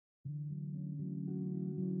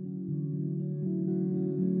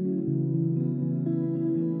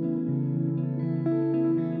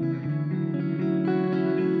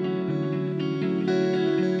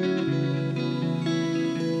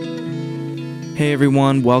Hey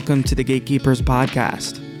everyone, welcome to the Gatekeepers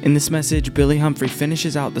podcast. In this message, Billy Humphrey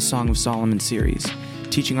finishes out the Song of Solomon series,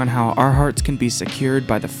 teaching on how our hearts can be secured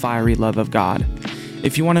by the fiery love of God.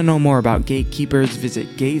 If you want to know more about Gatekeepers, visit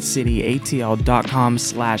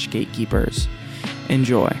gatecityatl.com/gatekeepers.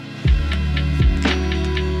 Enjoy.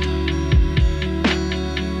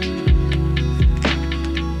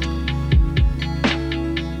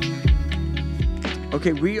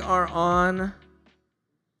 Okay, we are on,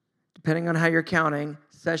 depending on how you're counting,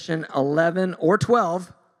 session 11 or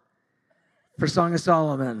 12 for Song of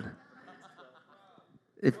Solomon.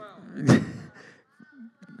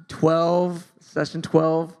 12, session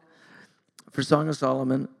 12 for Song of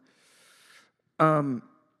Solomon. I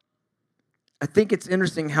think it's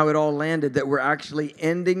interesting how it all landed, that we're actually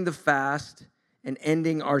ending the fast and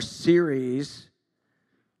ending our series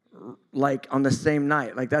like on the same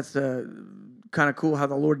night. Like that's kind of cool how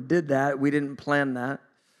the Lord did that. We didn't plan that.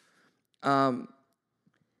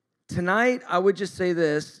 Tonight, I would just say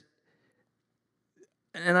this,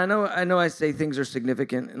 and I know I say things are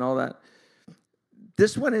significant and all that.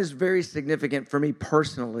 This one is very significant for me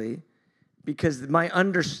personally because my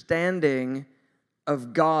understanding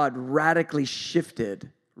of God radically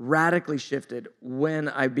shifted when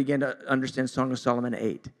I began to understand Song of Solomon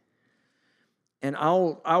 8. And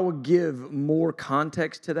I will give more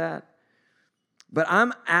context to that. But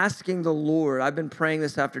I'm asking the Lord, I've been praying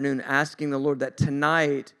this afternoon, asking the Lord that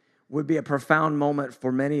tonight would be a profound moment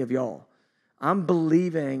for many of y'all. I'm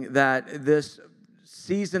believing that this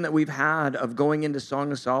season that we've had of going into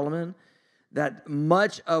Song of Solomon, that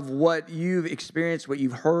much of what you've experienced, what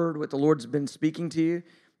you've heard, what the Lord's been speaking to you,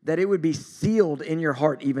 that it would be sealed in your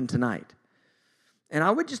heart even tonight. And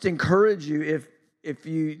I would just encourage you, if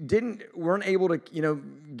you weren't able to,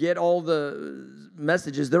 get all the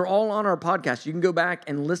messages, they're all on our podcast. You can go back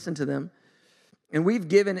and listen to them. And we've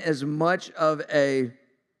given as much of a...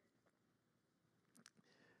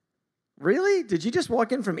 Really? Did you just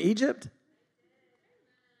walk in from Egypt?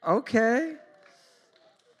 Okay.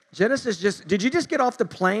 Genesis did you just get off the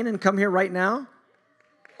plane and come here right now?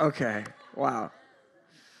 Okay. Wow.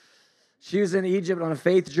 She was in Egypt on a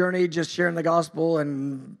faith journey, just sharing the gospel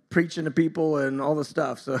and preaching to people and all the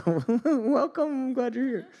stuff. So welcome. I'm glad you're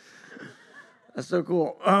here. That's so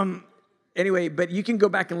cool. Anyway, but you can go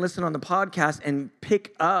back and listen on the podcast and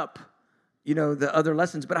pick up, the other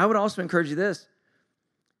lessons. But I would also encourage you this.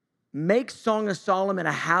 Make Song of Solomon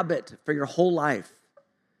a habit for your whole life.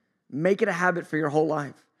 Make it a habit for your whole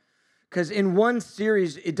life. Because in one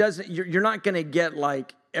series, you're not going to get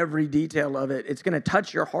like every detail of it. It's going to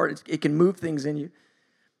touch your heart. It can move things in you.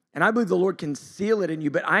 And I believe the Lord can seal it in you.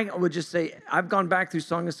 But I would just say, I've gone back through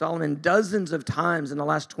Song of Solomon dozens of times in the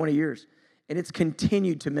last 20 years. And it's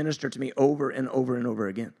continued to minister to me over and over and over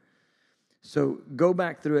again. So go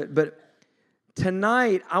back through it. But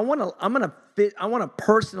tonight, I want to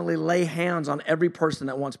personally lay hands on every person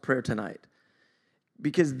that wants prayer tonight.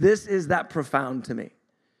 Because this is that profound to me.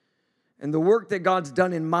 And the work that God's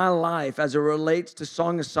done in my life as it relates to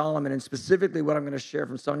Song of Solomon, and specifically what I'm going to share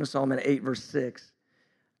from Song of Solomon 8, verse 6,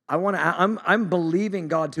 I'm believing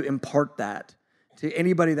God to impart that to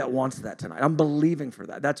anybody that wants that tonight. I'm believing for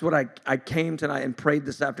that. That's what I came tonight and prayed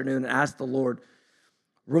this afternoon and asked the Lord,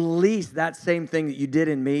 release that same thing that you did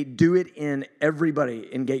in me. Do it in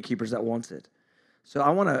everybody in Gatekeepers that wants it. So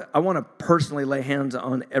I want to personally lay hands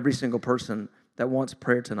on every single person that wants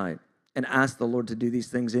prayer tonight and ask the Lord to do these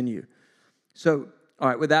things in you. So, all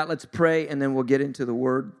right, with that, let's pray, and then we'll get into the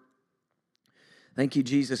Word. Thank you,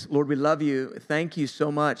 Jesus. Lord, we love you. Thank you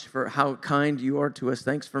so much for how kind you are to us.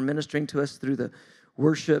 Thanks for ministering to us through the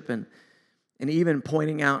worship and even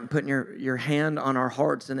pointing out and putting your hand on our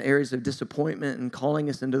hearts in areas of disappointment and calling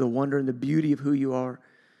us into the wonder and the beauty of who you are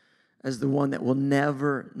as the one that will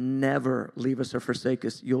never, never leave us or forsake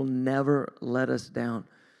us. You'll never let us down.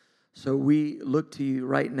 So we look to you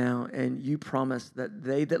right now, and you promise that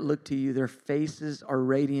they that look to you, their faces are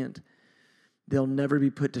radiant. They'll never be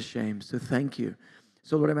put to shame. So thank you.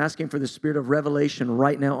 So Lord, I'm asking for the spirit of revelation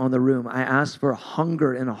right now on the room. I ask for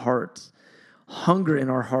hunger in our hearts,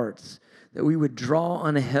 that we would draw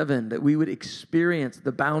on heaven, that we would experience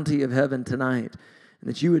the bounty of heaven tonight, and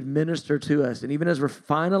that you would minister to us. And even as we're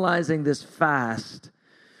finalizing this fast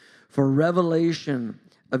for revelation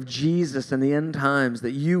of Jesus and the end times,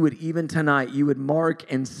 that you would, even tonight, you would mark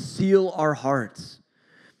and seal our hearts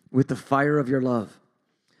with the fire of your love.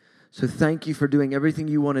 So thank you for doing everything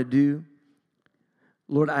you want to do.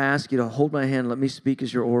 Lord, I ask you to hold my hand. Let me speak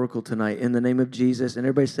as your oracle tonight in the name of Jesus. And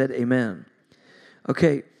everybody said amen.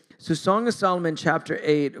 Okay, so Song of Solomon chapter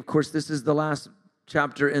 8, of course, this is the last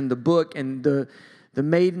chapter in the book, and the the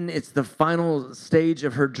maiden, it's the final stage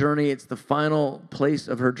of her journey. It's the final place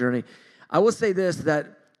of her journey. I will say this,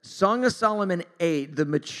 that Song of Solomon 8, the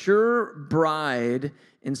mature bride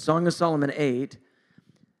in Song of Solomon 8,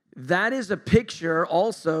 that is a picture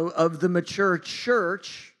also of the mature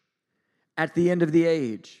church at the end of the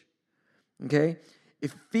age. Okay?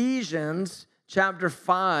 Ephesians chapter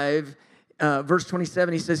 5, verse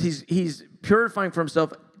 27, he says he's purifying for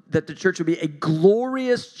himself that the church would be a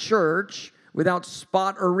glorious church without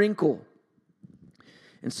spot or wrinkle.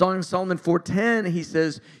 In Song of Solomon 4:10, he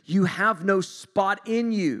says, you have no spot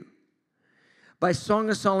in you. By Song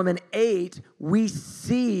of Solomon 8, we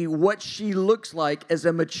see what she looks like as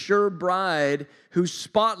a mature bride who's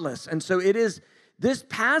spotless. And so this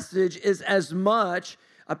passage is as much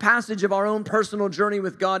a passage of our own personal journey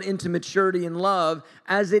with God into maturity and love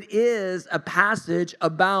as it is a passage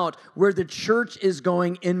about where the church is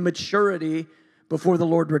going in maturity before the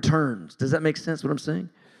Lord returns. Does that make sense what I'm saying?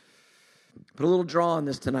 Put a little draw on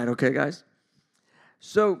this tonight, okay, guys?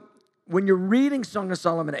 So when you're reading Song of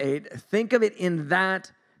Solomon 8, think of it in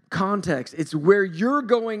that context. It's where you're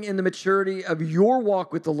going in the maturity of your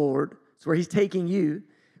walk with the Lord. It's where he's taking you,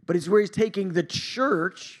 but it's where he's taking the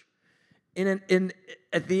church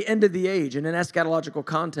at the end of the age in an eschatological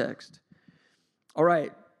context. All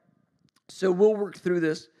right, so we'll work through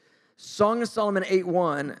this. Song of Solomon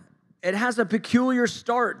 8:1, it has a peculiar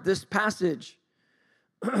start, this passage.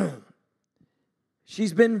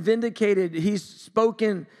 She's been vindicated. He's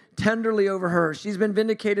spoken tenderly over her. She's been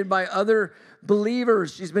vindicated by other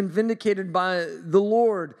believers. She's been vindicated by the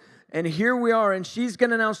Lord. And here we are, and she's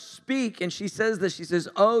going to now speak, and she says this. She says,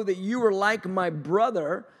 oh, that you were like my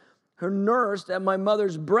brother who nursed at my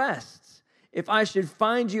mother's breasts. If I should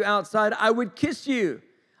find you outside, I would kiss you.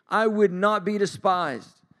 I would not be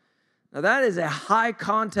despised. Now, that is a high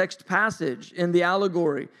context passage in the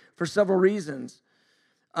allegory for several reasons.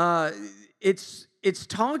 It's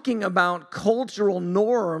talking about cultural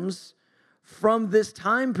norms from this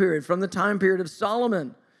time period, from the time period of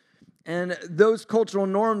Solomon. And those cultural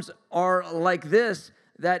norms are like this,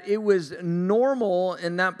 that it was normal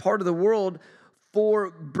in that part of the world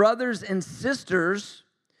for brothers and sisters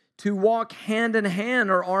to walk hand in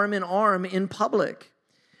hand or arm in arm in public.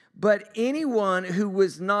 But anyone who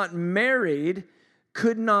was not married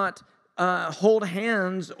could not hold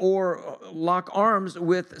hands or lock arms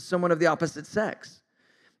with someone of the opposite sex.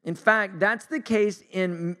 In fact, that's the case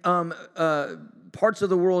in parts of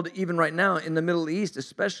the world, even right now, in the Middle East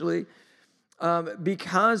especially,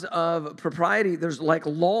 because of propriety. There's like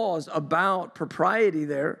laws about propriety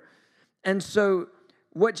there. And so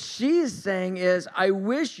what she is saying is, I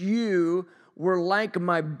wish you were like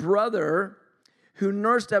my brother who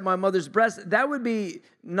nursed at my mother's breast. That would be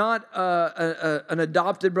not an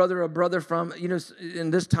adopted brother, a brother from,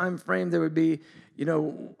 in this time frame, there would be,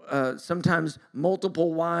 sometimes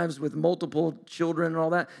multiple wives with multiple children and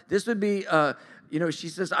all that. This would be, she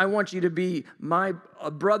says, I want you to be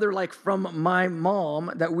a brother like from my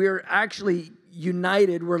mom, that we're actually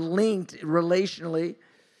united, we're linked relationally.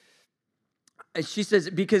 And she says,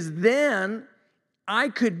 because then I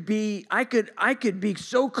could be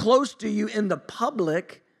so close to you in the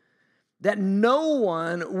public that no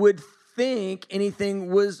one would think anything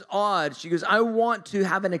was odd. She goes, I want to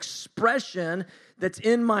have an expression that's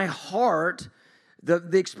in my heart,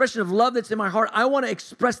 the expression of love that's in my heart. I want to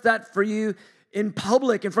express that for you in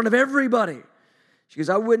public, in front of everybody. She goes,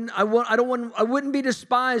 I wouldn't be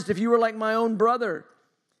despised if you were like my own brother.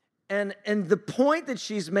 And the point that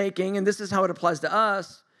she's making, and this is how it applies to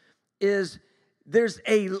us, is there's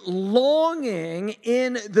a longing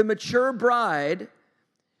in the mature bride,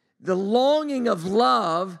 the longing of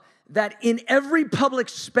love, that in every public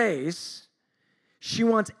space, she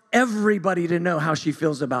wants everybody to know how she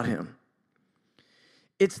feels about him.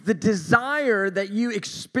 It's the desire that you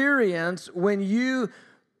experience when you,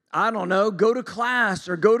 go to class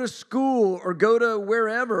or go to school or go to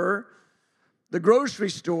wherever, the grocery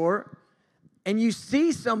store, and you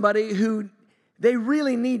see somebody who they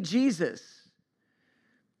really need Jesus.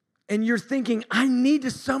 And you're thinking, I need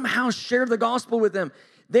to somehow share the gospel with them.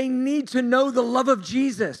 They need to know the love of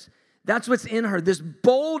Jesus. That's what's in her, this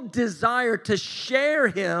bold desire to share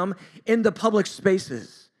him in the public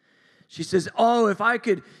spaces. She says, oh, if I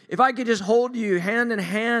could just hold you hand in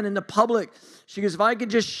hand in the public. She goes, if I could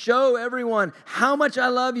just show everyone how much I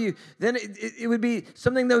love you, then it would be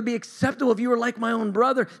something that would be acceptable if you were like my own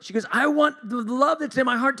brother. She goes, I want the love that's in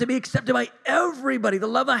my heart to be accepted by everybody. The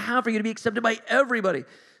love I have for you to be accepted by everybody.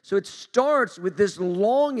 So it starts with this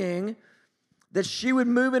longing that she would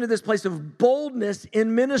move into this place of boldness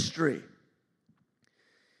in ministry.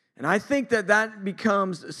 And I think that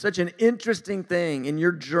becomes such an interesting thing in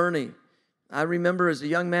your journey. I remember as a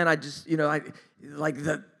young man,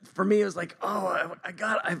 for me, it was like, oh,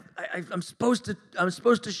 I'm supposed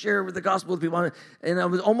to share with the gospel with people. And I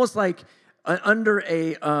was almost like under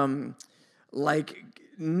a, like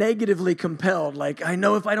negatively compelled. Like, I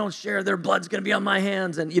know if I don't share, their blood's going to be on my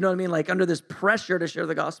hands. And you know what I mean? Like under this pressure to share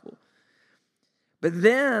the gospel. But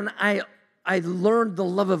then I learned the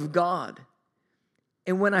love of God.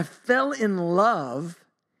 And when I fell in love,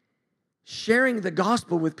 sharing the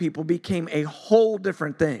gospel with people became a whole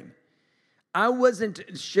different thing. I wasn't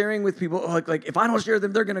sharing with people, like if I don't share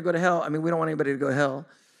them, they're going to go to hell. I mean, we don't want anybody to go to hell.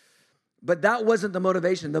 But that wasn't the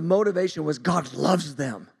motivation. The motivation was God loves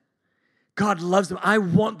them. God loves them. I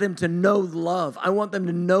want them to know love. I want them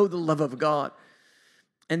to know the love of God.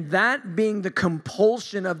 And that being the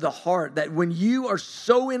compulsion of the heart, that when you are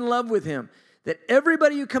so in love with him, that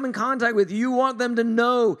everybody you come in contact with, you want them to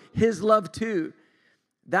know his love too.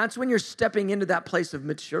 That's when you're stepping into that place of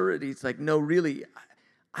maturity. It's like, no, really,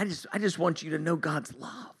 I just want you to know God's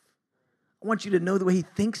love. I want you to know the way he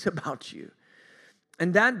thinks about you.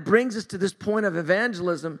 And that brings us to this point of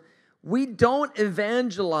evangelism. We don't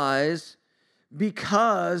evangelize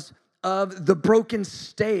because of the broken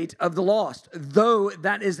state of the lost, though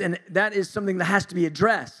that is something that has to be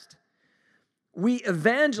addressed. We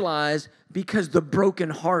evangelize because the broken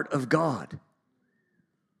heart of God.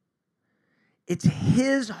 It's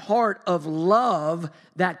his heart of love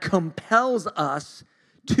that compels us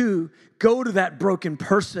to go to that broken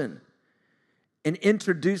person and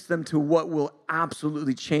introduce them to what will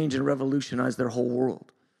absolutely change and revolutionize their whole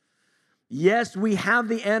world. Yes, we have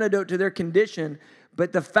the antidote to their condition,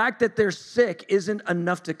 but the fact that they're sick isn't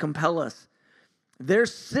enough to compel us. Their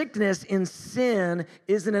sickness in sin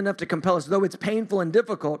isn't enough to compel us, though it's painful and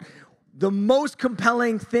difficult. The most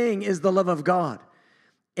compelling thing is the love of God.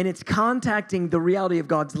 And it's contacting the reality of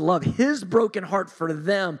God's love, his broken heart for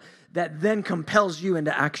them, that then compels you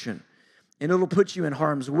into action. And it'll put you in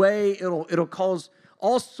harm's way. It'll cause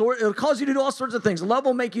you to do all sorts of things. Love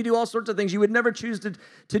will make you do all sorts of things you would never choose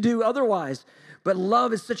to do otherwise. But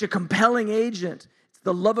love is such a compelling agent. It's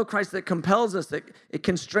the love of Christ that compels us, that it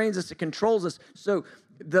constrains us, it controls us. So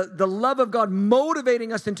the love of God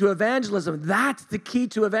motivating us into evangelism, that's the key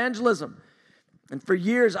to evangelism. And for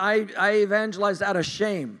years, I evangelized out of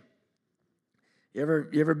shame. You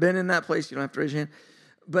ever been in that place? You don't have to raise your hand.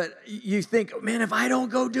 But you think, man, if I don't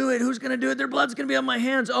go do it, who's going to do it? Their blood's going to be on my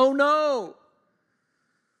hands. Oh, no.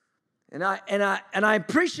 And I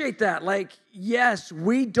appreciate that. Like, yes,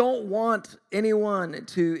 we don't want anyone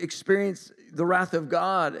to experience the wrath of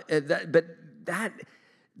God. But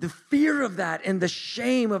the fear of that and the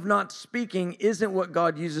shame of not speaking isn't what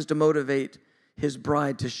God uses to motivate his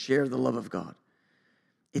bride to share the love of God.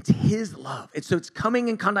 It's his love. So it's coming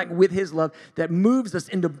in contact with his love that moves us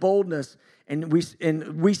into boldness. And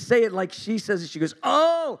we say it like she says it. She goes,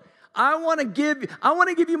 oh, I want to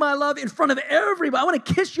give you my love in front of everybody. I want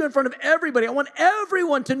to kiss you in front of everybody. I want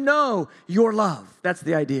everyone to know your love. That's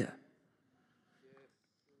the idea.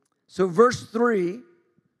 So verse 3,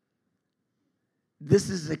 this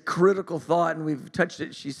is a critical thought, and we've touched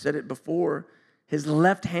it. She said it before. His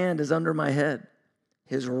left hand is under my head.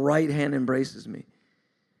 His right hand embraces me.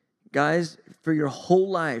 Guys, for your whole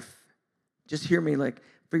life, just hear me, like,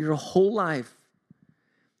 for your whole life,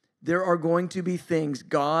 there are going to be things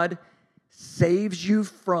God saves you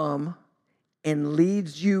from and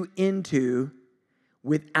leads you into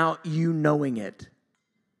without you knowing it.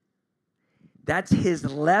 That's his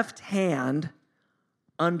left hand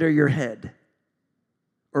under your head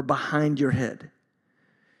or behind your head.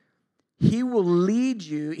 He will lead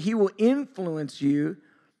you. He will influence you.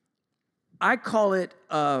 I call it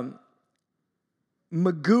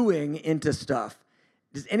magooing into stuff.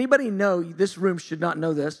 Does anybody know, this room should not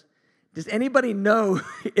know this, does anybody know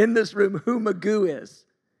in this room who Magoo is?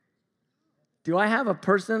 Do I have a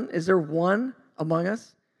person? Is there one among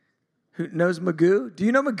us who knows Magoo? Do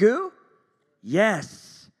you know Magoo?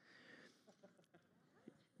 Yes.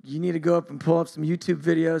 You need to go up and pull up some YouTube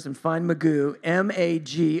videos and find Magoo,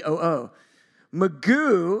 M-A-G-O-O.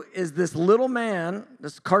 Magoo is this little man,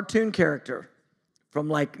 this cartoon character from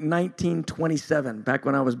like 1927, back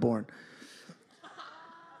when I was born.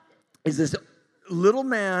 Is this little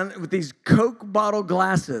man with these Coke bottle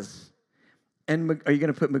glasses. And are you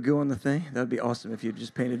going to put Magoo on the thing? That would be awesome if you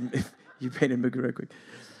just painted Magoo real quick.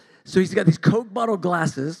 So he's got these Coke bottle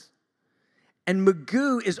glasses, and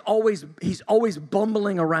Magoo is always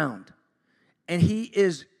bumbling around. And he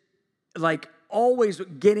is like always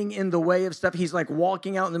getting in the way of stuff. He's like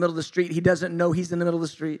walking out in the middle of the street. He doesn't know he's in the middle of the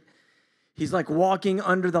street. He's like walking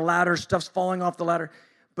under the ladder. Stuff's falling off the ladder.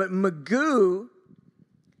 But Magoo,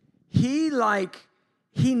 he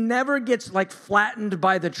never gets like flattened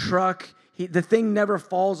by the truck. The thing never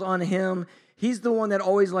falls on him. He's the one that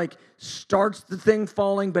always like starts the thing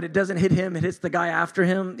falling, but it doesn't hit him. It hits the guy after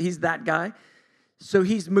him. He's that guy. So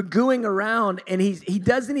he's magooing around, and he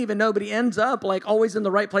doesn't even know, but he ends up like always in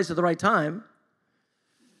the right place at the right time.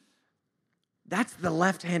 That's the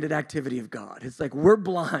left-handed activity of God. It's like we're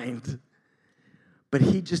blind, but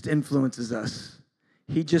he just influences us.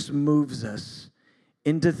 He just moves us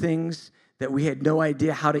into things that we had no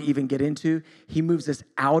idea how to even get into. He moves us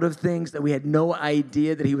out of things that we had no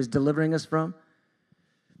idea that he was delivering us from.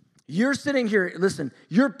 You're sitting here, listen,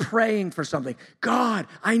 you're praying for something. God,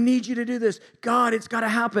 I need you to do this. God, it's got to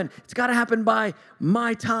happen. It's got to happen by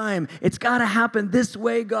my time. It's got to happen this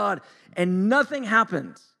way, God. And nothing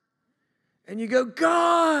happens. And you go,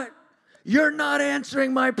 God, you're not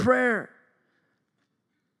answering my prayer.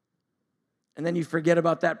 And then you forget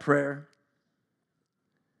about that prayer.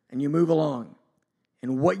 And you move along.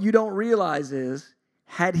 And what you don't realize is,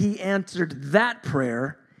 had he answered that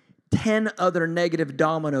prayer, 10 other negative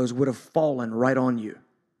dominoes would have fallen right on you.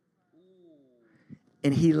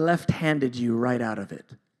 And he left-handed you right out of it.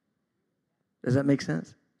 Does that make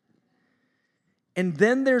sense? And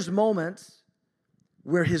then there's moments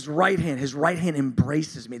where his right hand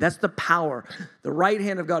embraces me. That's the power. The right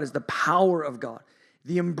hand of God is the power of God.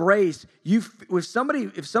 The embrace. If somebody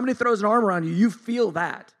throws an arm around you, you feel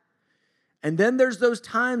that. And then there's those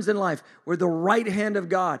times in life where the right hand of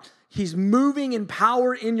God, he's moving in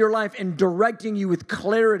power in your life and directing you with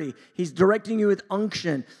clarity. He's directing you with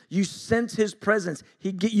unction. You sense his presence.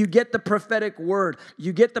 You get the prophetic word.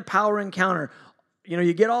 You get the power encounter.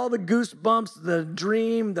 You get all the goosebumps, the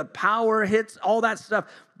dream, the power hits, all that stuff.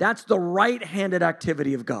 That's the right-handed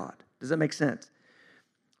activity of God. Does that make sense?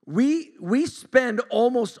 We spend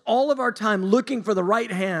almost all of our time looking for the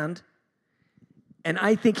right hand, and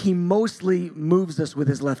I think he mostly moves us with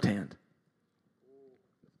his left hand.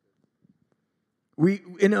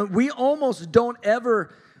 We almost don't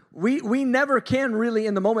ever, we never can really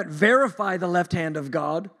in the moment verify the left hand of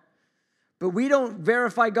God, but we don't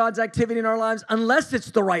verify God's activity in our lives unless it's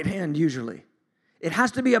the right hand usually. It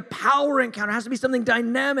has to be a power encounter. It has to be something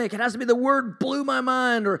dynamic. It has to be the word blew my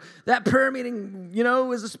mind, or that prayer meeting,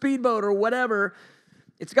 is a speedboat or whatever.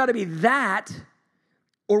 It's got to be that,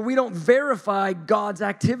 or we don't verify God's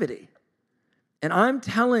activity. And I'm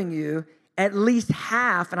telling you, at least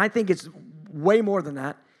half, and I think it's way more than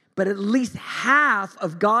that, but at least half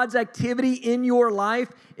of God's activity in your life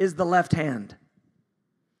is the left hand.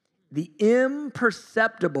 The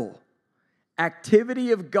imperceptible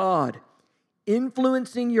activity of God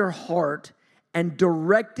influencing your heart and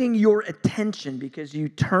directing your attention, because you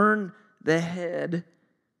turn the head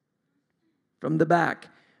from the back.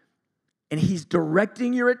 And he's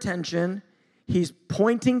directing your attention. He's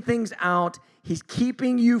pointing things out. He's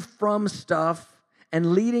keeping you from stuff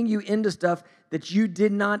and leading you into stuff that you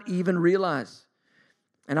did not even realize.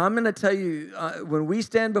 And I'm going to tell you, when we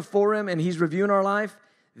stand before him and he's reviewing our life,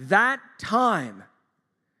 that time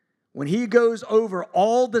when he goes over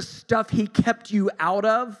all the stuff he kept you out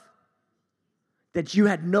of that you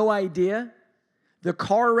had no idea, the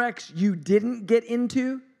car wrecks you didn't get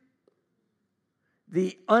into,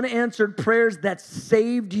 the unanswered prayers that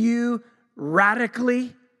saved you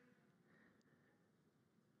radically.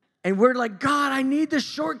 And we're like, God, I need the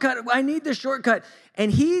shortcut. I need the shortcut.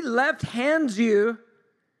 And he left hands you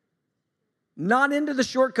not into the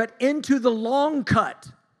shortcut, into the long cut.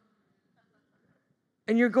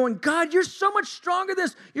 And you're going, God, you're so much stronger than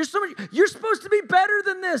this. You're supposed to be better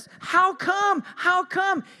than this. How come? How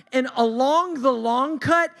come? And along the long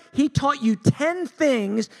cut, he taught you 10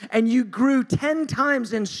 things, and you grew 10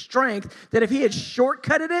 times in strength, that if he had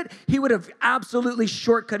shortcutted it, he would have absolutely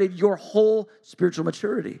shortcutted your whole spiritual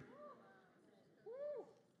maturity.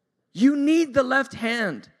 You need the left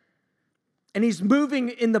hand. And he's moving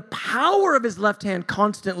in the power of his left hand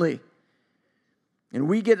constantly. And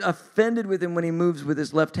we get offended with him when he moves with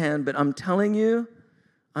his left hand. But I'm telling you,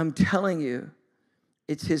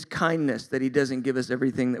 it's his kindness that he doesn't give us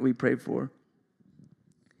everything that we pray for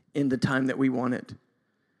in the time that we want it,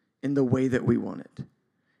 in the way that we want it.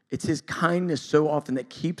 It's his kindness so often that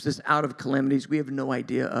keeps us out of calamities we have no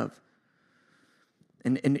idea of.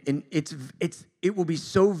 And it will be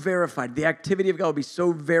so verified. The activity of God will be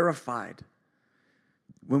so verified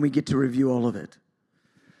when we get to review all of it.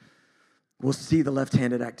 We'll see the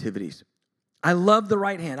left-handed activities. I love the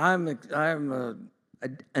right hand. I'm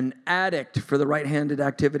an addict for the right-handed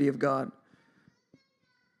activity of God.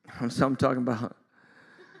 That's what I'm talking about.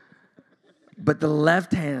 But the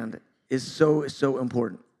left hand is so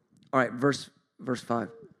important. All right, verse 5.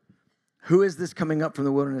 Who is this coming up from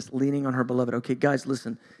the wilderness, leaning on her beloved? Okay, guys,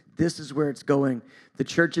 listen. This is where it's going. The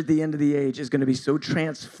church at the end of the age is going to be so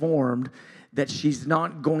transformed that she's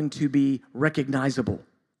not going to be recognizable.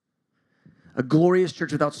 A glorious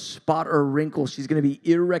church without spot or wrinkle. She's going to be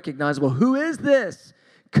irrecognizable. Who is this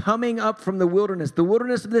coming up from the wilderness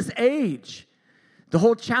of this age, the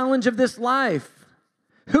whole challenge of this life?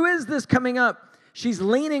 Who is this coming up? She's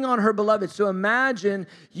leaning on her beloved. So imagine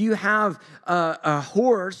you have a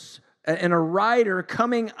horse and a rider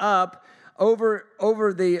coming up over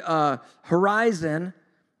the horizon,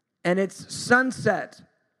 and it's sunset.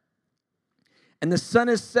 And the sun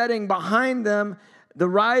is setting behind them. The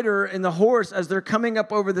rider and the horse, as they're coming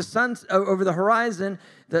up over the horizon,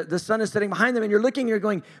 the sun is setting behind them, and you're looking, you're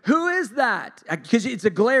going, who is that? Because it's a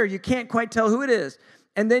glare, you can't quite tell who it is.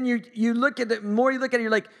 And then you look at it, the more you look at it,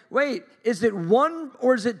 you're like, wait, is it one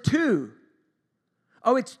or is it two?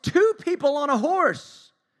 Oh, it's two people on a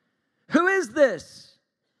horse. Who is this?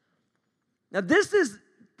 Now this is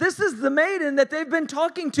the maiden that they've been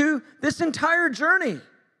talking to this entire journey.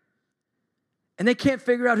 And they can't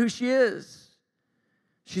figure out who she is.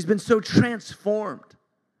 She's been so transformed.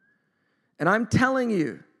 And I'm telling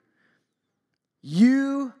you,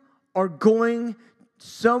 you are going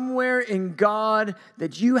somewhere in God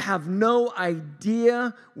that you have no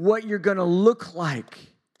idea what you're going to look like.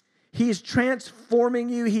 He's transforming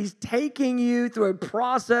you. He's taking you through a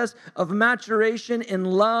process of maturation in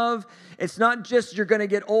love. It's not just you're going to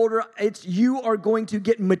get older. It's you are going to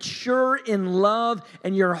get mature in love,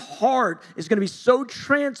 and your heart is going to be so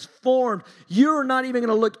transformed, you're not even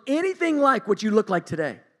going to look anything like what you look like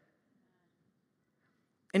today.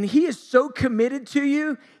 And He is so committed to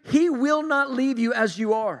you, He will not leave you as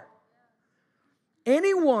you are.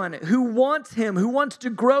 Anyone who wants Him, who wants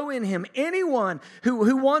to grow in Him, anyone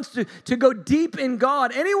who wants to go deep in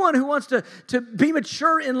God, anyone who wants to be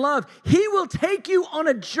mature in love, He will take you on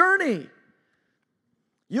a journey.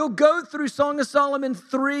 You'll go through Song of Solomon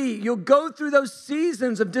 3. You'll go through those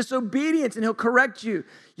seasons of disobedience, and He'll correct you.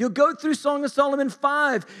 You'll go through Song of Solomon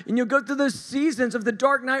 5, and you'll go through those seasons of the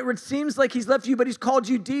dark night where it seems like He's left you, but He's called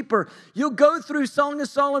you deeper. You'll go through Song of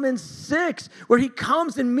Solomon 6, where He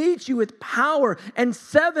comes and meets you with power, and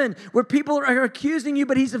 7, where people are accusing you,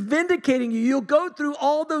 but He's vindicating you. You'll go through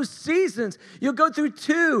all those seasons. You'll go through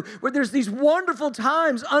 2, where there's these wonderful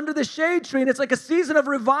times under the shade tree, and it's like a season of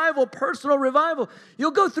revival, personal revival.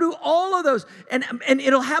 You'll go through all of those, and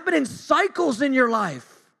it'll happen in cycles in your life.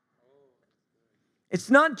 It's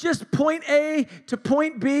not just point A to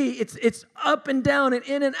point B. It's up and down and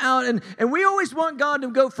in and out. And we always want God to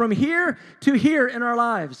go from here to here in our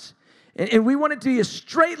lives. And we want it to be a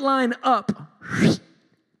straight line up.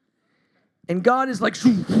 And God is like,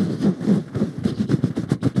 and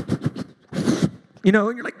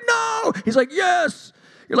you're like, no. He's like, yes.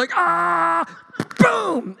 You're like,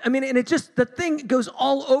 boom. I mean, and it just, the thing goes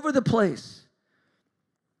all over the place.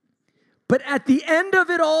 But at the end of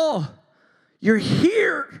it all, you're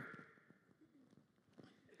here.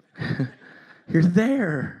 You're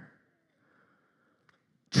there.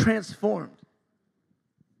 Transformed.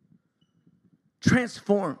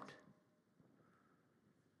 Transformed.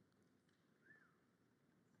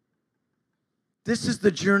 This is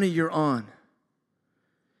the journey you're on.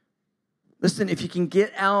 Listen, if you can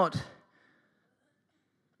get out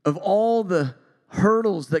of all the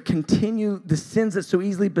hurdles that continue, the sins that so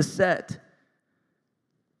easily beset,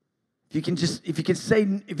 if you can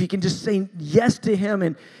just say yes to Him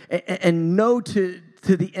and no to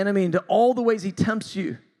the enemy and to all the ways he tempts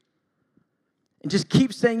you, and just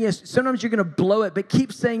keep saying yes. Sometimes you're going to blow it, but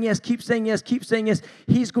keep saying yes, keep saying yes, keep saying yes.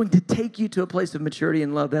 He's going to take you to a place of maturity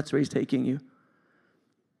and love. That's where He's taking you.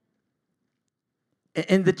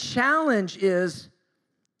 And the challenge is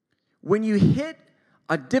when you hit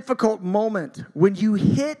a difficult moment, when you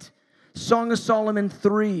hit Song of Solomon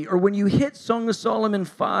 3, or when you hit Song of Solomon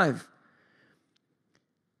 5,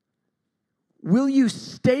 will you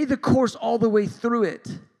stay the course all the way through it?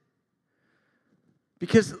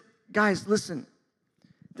 Because, guys, listen,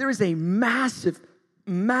 there is a massive,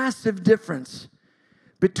 massive difference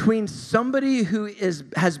between somebody who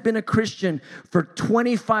has been a Christian for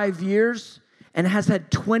 25 years and has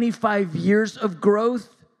had 25 years of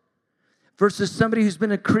growth versus somebody who's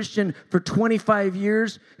been a Christian for 25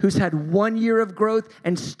 years who's had 1 year of growth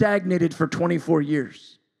and stagnated for 24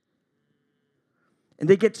 years. And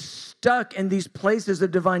they get stuck in these places of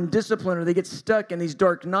divine discipline, or they get stuck in these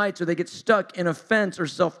dark nights, or they get stuck in offense or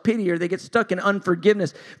self-pity, or they get stuck in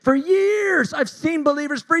unforgiveness. For years, I've seen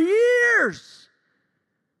believers for years.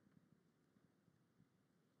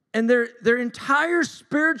 And their entire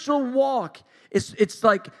spiritual walk It's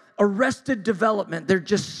like arrested development. They're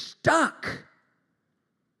just stuck.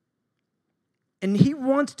 And he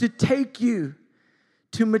wants to take you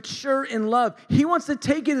to mature in love. He wants to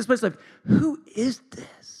take you to this place of, who is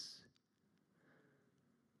this?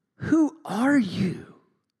 Who are you?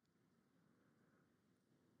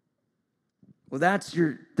 Well, that's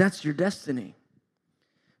your destiny.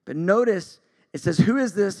 But notice, it says, who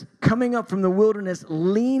is this coming up from the wilderness,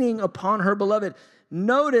 leaning upon her beloved?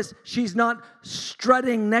 Notice she's not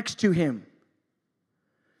strutting next to him.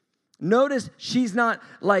 Notice she's not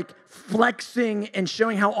like flexing and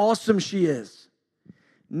showing how awesome she is.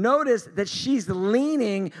 Notice that she's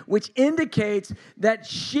leaning, which indicates that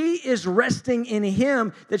she is resting in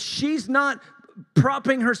him, that she's not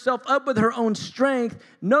propping herself up with her own strength.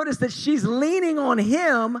 Notice that she's leaning on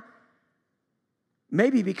him,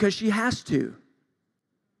 maybe because she has to.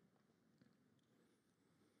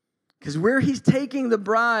 Because where he's taking the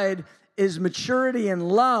bride is maturity and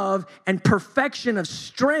love and perfection of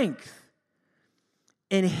strength.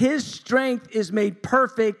 And his strength is made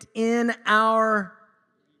perfect in our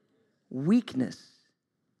weakness.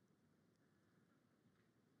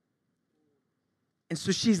 And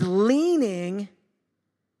so she's leaning,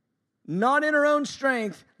 not in her own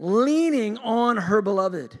strength, leaning on her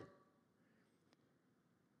beloved.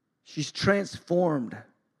 She's transformed.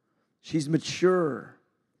 She's mature.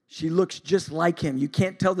 She looks just like him. You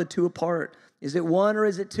can't tell the two apart. Is it one or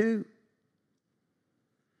is it two?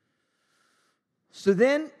 So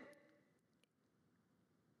then,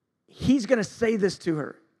 he's going to say this to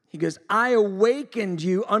her. He goes, I awakened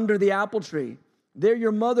you under the apple tree. There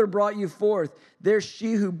your mother brought you forth. There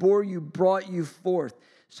she who bore you brought you forth.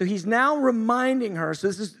 So he's now reminding her. So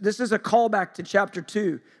this is a callback to chapter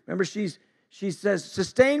 2. Remember, she says,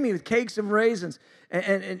 sustain me with cakes and raisins.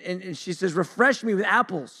 And she says, refresh me with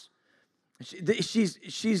apples.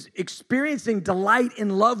 She's experiencing delight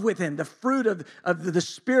in love with him. The fruit of the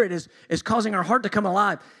Spirit is causing her heart to come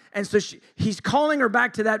alive. And so he's calling her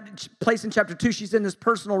back to that place in chapter 2. She's in this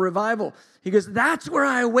personal revival. He goes, that's where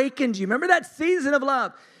I awakened you. Remember that season of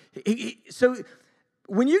love? So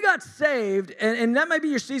when you got saved, and that might be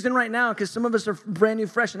your season right now, because some of us are brand new,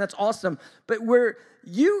 fresh, and that's awesome. But where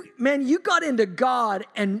you got into God,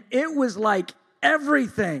 and it was like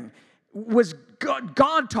everything was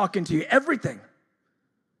God talking to you, everything.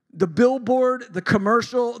 The billboard, the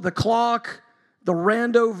commercial, the clock, the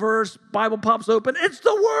rando verse, Bible pops open. It's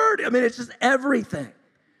the word. I mean, it's just everything.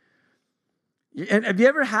 And have you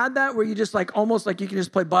ever had that where you just like, almost like you can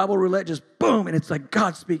just play Bible roulette, just boom, and it's like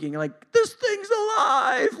God speaking. You're like, this thing's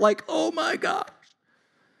alive. Like, oh my gosh.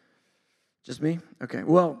 Just me? Okay,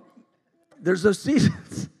 well, there's those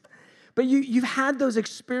seasons. But you've had those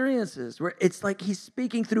experiences where it's like he's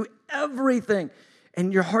speaking through everything.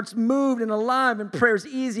 And your heart's moved and alive, and prayer's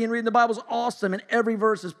easy, and reading the Bible's awesome, and every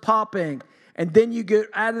verse is popping. And then you get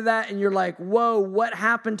out of that, and you're like, whoa, what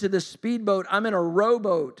happened to the speedboat? I'm in a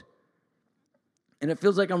rowboat. And it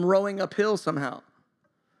feels like I'm rowing uphill somehow.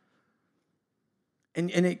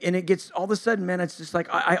 And it gets, all of a sudden, man, it's just like,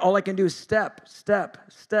 all I can do is step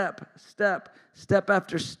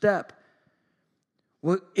after step.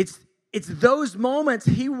 Well, it's those moments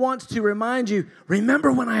he wants to remind you,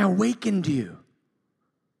 remember when I awakened you.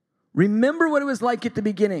 Remember what it was like at the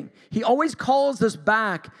beginning. He always calls us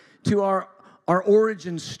back to our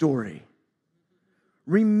origin story.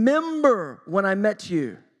 Remember when I met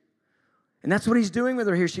you. And that's what he's doing with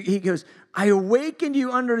her here. He goes, I awakened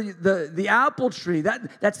you under the apple tree.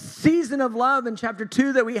 That season of love in chapter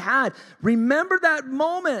 2 that we had. Remember that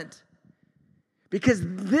moment. Because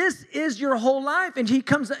this is your whole life. And she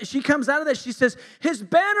comes out of this. She says, his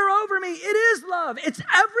banner over me, it is love. It's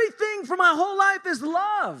everything for my whole life is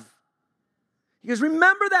love. He goes,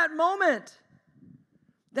 remember that moment.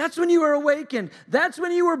 That's when you were awakened. That's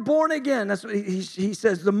when you were born again. That's what he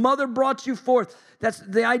says. The mother brought you forth. That's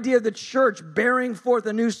the idea of the church bearing forth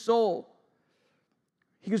a new soul.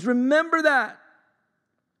 He goes, remember that.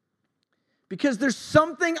 Because there's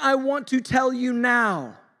something I want to tell you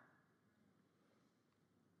now.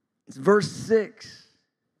 It's verse 6.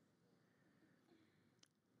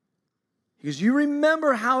 He goes, you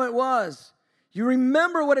remember how it was. You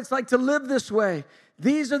remember what it's like to live this way.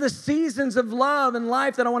 These are the seasons of love and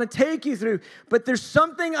life that I want to take you through. But there's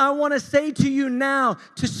something I want to say to you now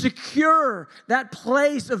to secure that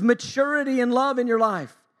place of maturity and love in your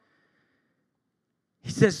life. He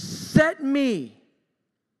says, set me.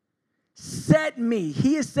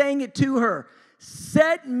 He is saying it to her.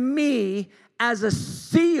 Set me as a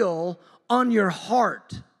seal on your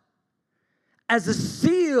heart, as a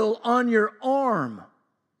seal on your arm.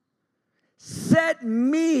 Set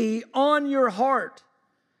me on your heart.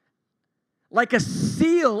 like a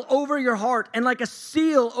seal over your heart and like a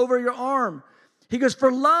seal over your arm. He goes,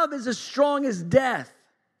 for love is as strong as death.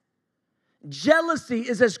 Jealousy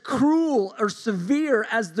is as cruel or severe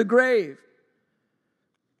as the grave.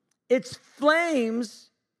 Its flames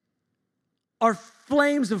are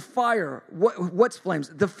flames of fire. What's flames?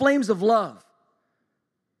 The flames of love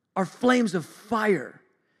are flames of fire.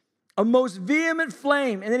 A most vehement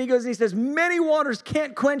flame. And then he goes and he says, many waters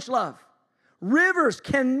can't quench love. Rivers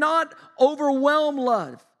cannot overwhelm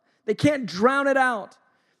love. They can't drown it out.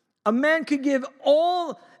 A man could give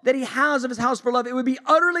all that he has of his house for love. It would be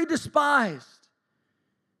utterly despised.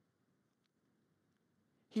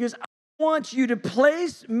 He goes, I want you to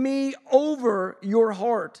place me over your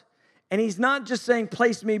heart. And he's not just saying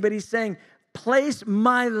place me, but he's saying place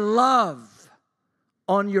my love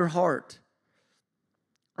on your heart.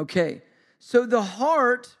 Okay, so the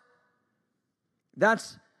heart,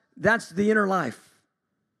 that's the inner life.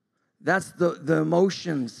 That's the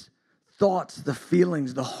emotions, thoughts, the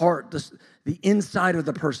feelings, the heart, the inside of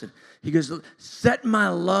the person. He goes, set my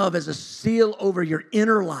love as a seal over your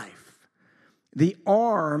inner life. The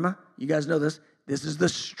arm, you guys know this is the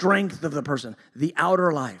strength of the person, the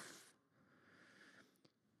outer life.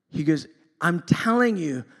 He goes, I'm telling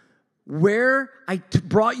you, where I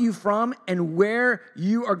brought you from and where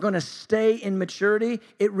you are going to stay in maturity,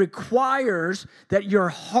 it requires that your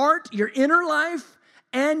heart, your inner life,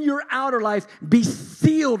 and your outer life be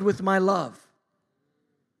sealed with my love.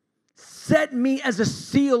 Set me as a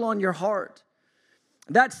seal on your heart.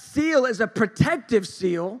 That seal is a protective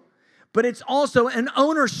seal, but it's also an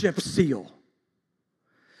ownership seal.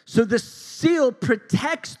 So the seal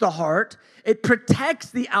protects the heart. It protects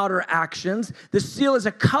the outer actions. The seal is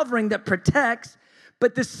a covering that protects,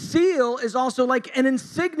 but the seal is also like an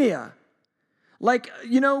insignia. Like,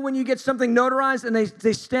 you know, when you get something notarized and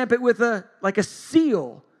they stamp it with a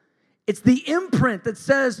seal. It's the imprint that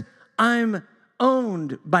says, I'm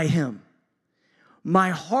owned by him. My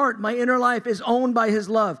heart, my inner life is owned by his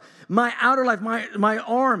love. My outer life, my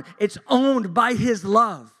arm, it's owned by his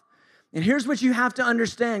love. And here's what you have to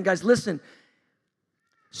understand, guys. Listen,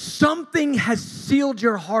 something has sealed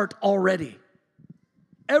your heart already.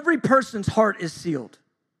 Every person's heart is sealed.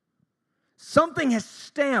 Something has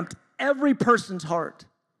stamped every person's heart.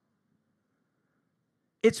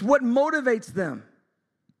 It's what motivates them.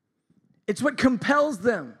 It's what compels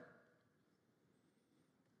them.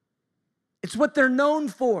 It's what they're known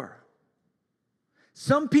for.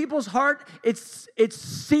 Some people's heart, it's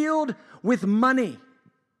sealed with money.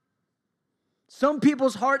 Some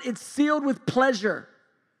people's heart, it's sealed with pleasure.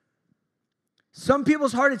 Some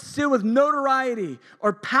people's heart, it's sealed with notoriety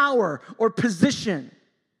or power or position.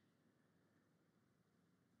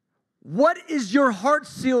 What is your heart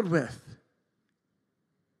sealed with?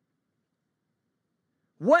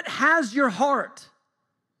 What has your heart?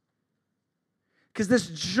 Because this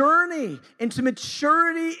journey into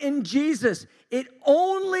maturity in Jesus, it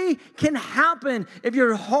only can happen if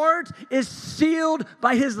your heart is sealed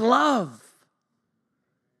by his love.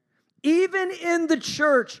 Even in the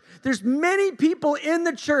church, there's many people in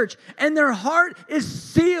the church, and their heart is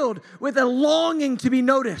sealed with a longing to be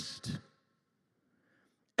noticed,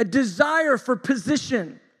 a desire for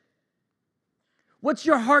position. What's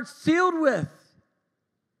your heart sealed with?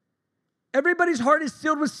 Everybody's heart is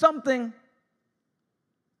sealed with something.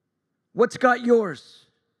 What's got yours?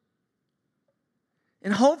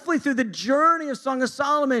 And hopefully through the journey of Song of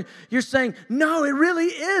Solomon, you're saying, no, it really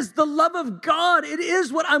is the love of God. It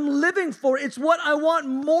is what I'm living for. It's what I want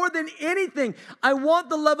more than anything. I want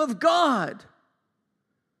the love of God.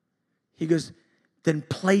 He goes, then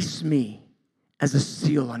place me as a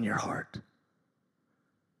seal on your heart.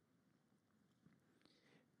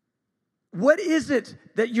 What is it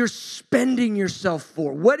that you're spending yourself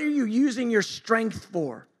for? What are you using your strength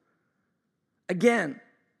for? Again,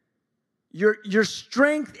 your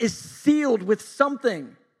strength is sealed with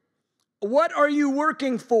something. What are you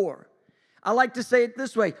working for? I like to say it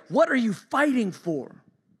this way. What are you fighting for?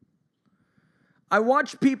 I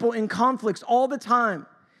watch people in conflicts all the time.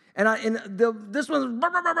 This one's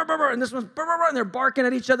and this one's and they're barking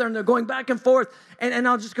at each other and they're going back and forth. And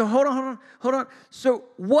I'll just go, hold on. So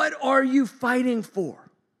what are you fighting for?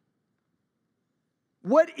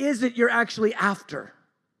 What is it you're actually after?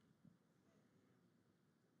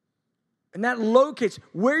 And that locates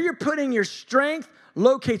where you're putting your strength,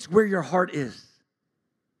 locates where your heart is.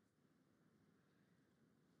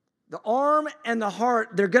 The arm and the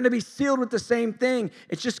heart, they're going to be sealed with the same thing.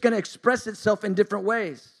 It's just going to express itself in different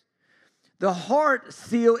ways. The heart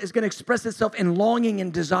seal is going to express itself in longing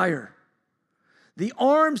and desire. The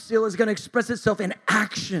arm seal is going to express itself in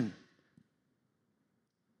action.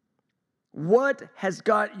 what has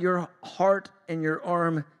got your heart and your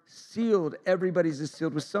arm sealed? Everybody's is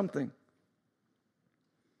sealed with something.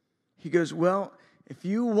 He goes, well, if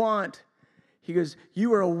you want, he goes,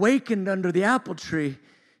 you are awakened under the apple tree.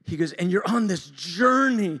 He goes, and you're on this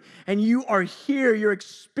journey, and you are here. You're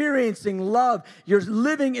experiencing love. You're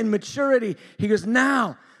living in maturity. He goes,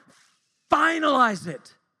 now, finalize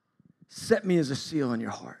it. Set me as a seal on your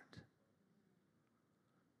heart.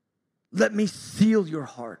 Let me seal your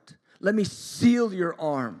heart. Let me seal your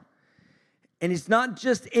arm. And it's not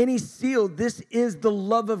just any seal. This is the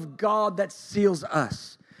love of God that seals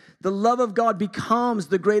us. The love of God becomes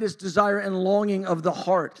the greatest desire and longing of the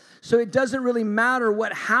heart. So it doesn't really matter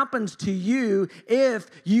what happens to you if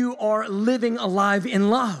you are living alive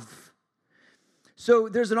in love. So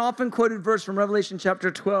there's an often quoted verse from Revelation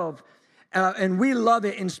chapter 12. And we love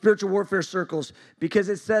it in spiritual warfare circles because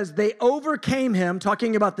it says they overcame him,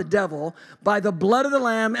 talking about the devil, by the blood of the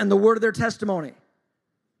Lamb and the word of their testimony.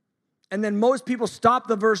 And then most people stop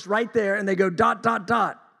the verse right there and they go ...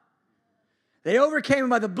 They overcame him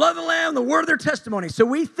by the blood of the Lamb, the word of their testimony. So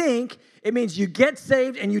we think it means you get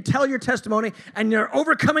saved and you tell your testimony and you're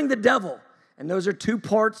overcoming the devil. And those are 2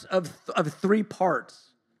 parts of 3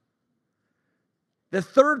 parts. The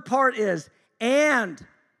third part is, and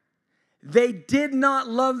they did not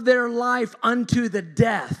love their life unto the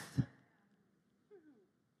death.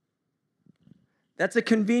 That's a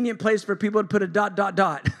convenient place for people to put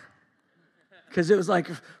a ... Because it was like,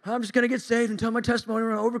 I'm just going to get saved and tell my testimony.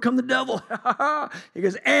 We're going to overcome the devil. He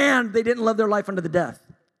goes, and they didn't love their life unto the death.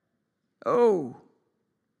 Oh.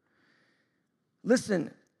 Listen,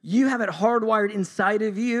 you have it hardwired inside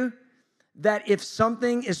of you that if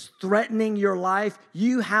something is threatening your life,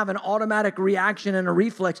 you have an automatic reaction and a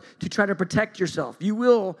reflex to try to protect yourself. You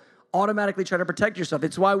will automatically try to protect yourself.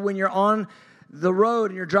 It's why when you're on the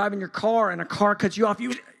road and you're driving your car and a car cuts you off,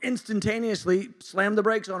 you instantaneously slam the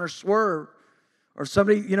brakes on or swerve. Or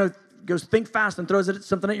somebody, goes think fast and throws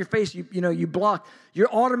something at your face, you block.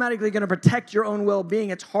 You're automatically going to protect your own well-being.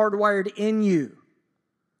 It's hardwired in you.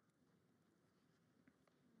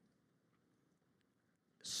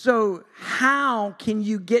 So how can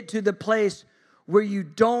you get to the place where you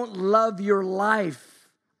don't love your life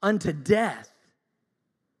unto death?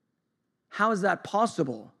 How is that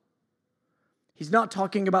possible? He's not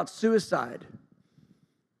talking about suicide.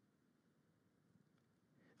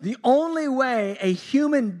 The only way a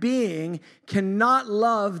human being cannot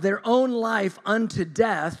love their own life unto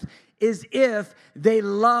death is if they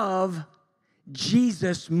love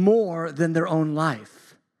Jesus more than their own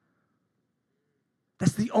life.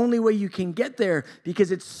 That's the only way you can get there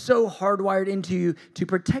because it's so hardwired into you to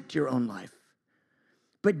protect your own life.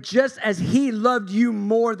 But just as he loved you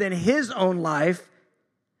more than his own life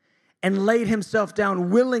and laid himself down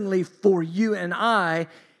willingly for you and I,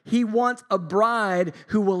 he wants a bride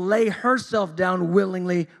who will lay herself down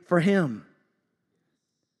willingly for him.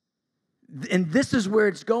 And this is where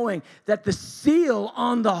it's going, that the seal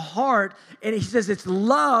on the heart, and he says it's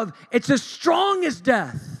love, it's as strong as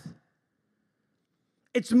death.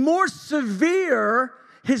 It's more severe.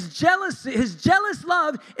 His jealous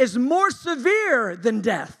love is more severe than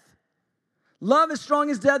death. Love is strong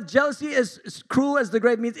as death. Jealousy is as cruel as the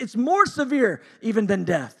grave means. It's more severe even than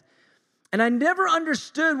death. And I never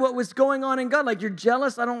understood what was going on in God. Like, you're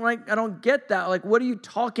jealous? I don't get that. Like, what are you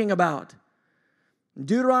talking about?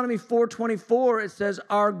 Deuteronomy 4:24, it says,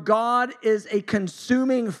 our God is a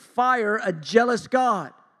consuming fire, a jealous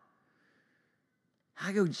God.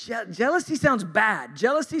 I go, jealousy sounds bad.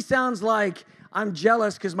 Jealousy sounds like I'm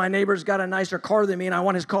jealous because my neighbor's got a nicer car than me and I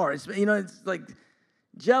want his car. It's like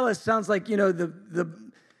jealous sounds like,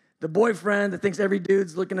 the boyfriend that thinks every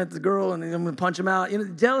dude's looking at the girl and I'm going to punch him out.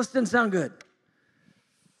 Jealous didn't sound good.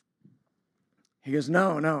 He goes,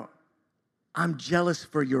 no. I'm jealous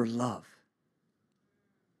for your love.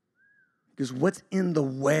 Because what's in the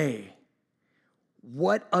way?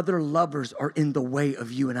 What other lovers are in the way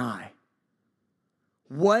of you and I?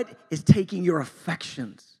 What is taking your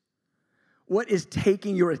affections? What is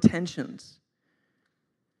taking your attentions?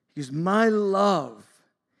 Because my love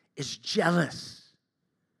is jealous.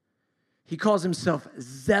 He calls himself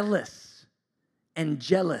zealous and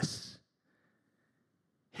jealous.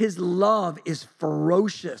 His love is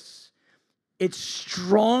ferocious. It's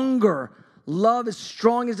stronger. Love is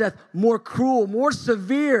strong as death, more cruel, more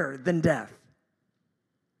severe than death.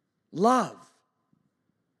 Love.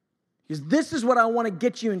 Because this is what I want to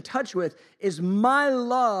get you in touch with, is my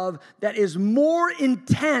love that is more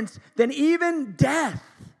intense than even death.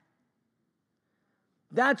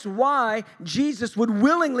 That's why Jesus would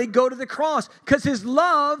willingly go to the cross, because his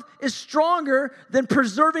love is stronger than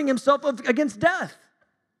preserving himself against death.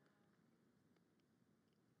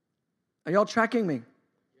 Are y'all tracking me?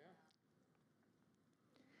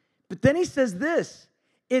 But then he says this,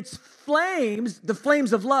 its flames, the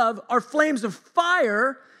flames of love, are flames of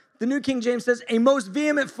fire. The New King James says a most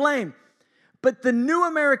vehement flame. But the New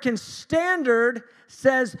American Standard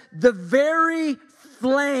says the very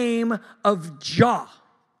flame of Jah,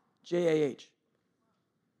 J-A-H,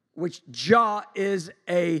 which Jah is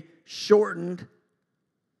a shortened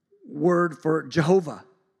word for Jehovah.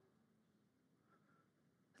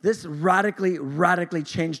 This radically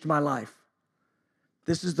changed my life.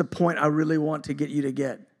 This is the point I really want to get you to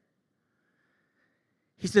get.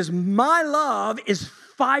 He says, my love is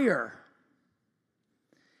fire.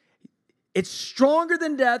 It's stronger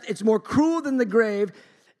than death. It's more cruel than the grave.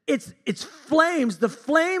 It's flames. The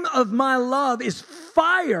flame of my love is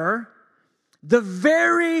fire, the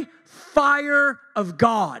very fire of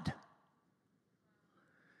God.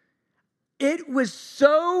 It was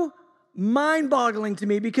so mind-boggling to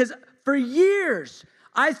me because for years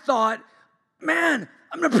I thought, man,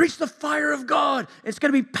 I'm going to preach the fire of God. It's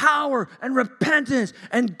going to be power and repentance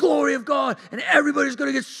and glory of God. And everybody's going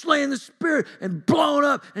to get slain in the spirit and blown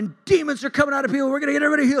up. And demons are coming out of people. We're going to get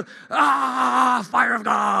everybody healed. Ah, fire of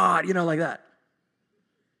God. You know, like that.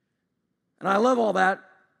 And I love all that.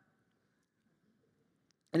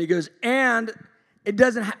 And he goes, and it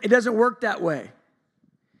doesn't work that way.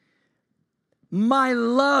 My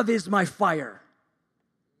love is my fire.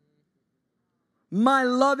 My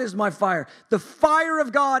love is my fire. The fire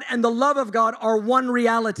of God and the love of God are one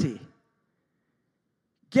reality.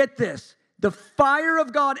 Get this. The fire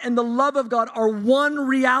of God and the love of God are one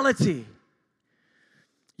reality.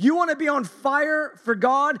 You want to be on fire for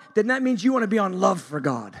God, then that means you want to be on love for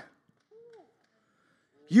God.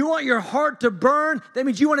 You want your heart to burn, that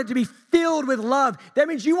means you want it to be filled with love. That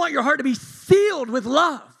means you want your heart to be sealed with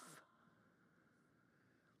love.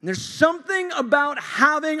 And there's something about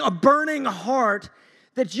having a burning heart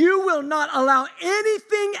that you will not allow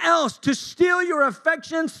anything else to steal your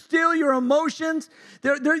affections, steal your emotions.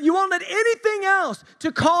 You won't let anything else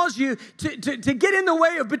to cause you to get in the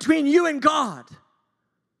way of between you and God.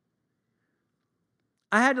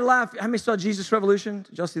 I had to laugh. How many saw Jesus Revolution?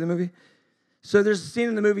 Did y'all see the movie? So there's a scene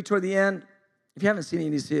in the movie toward the end. If you haven't seen it, you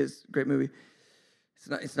need to see it. It's a great movie.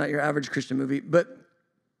 It's not your average Christian movie, but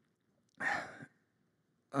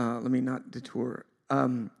let me not detour.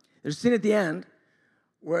 There's a scene at the end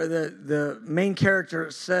where the main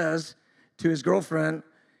character says to his girlfriend,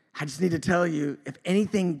 I just need to tell you, if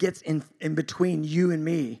anything gets in between you and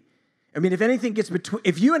me, I mean,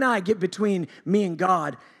 if you and I get between me and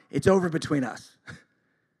God, it's over between us.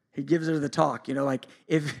 He gives her the talk, like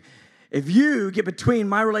if you get between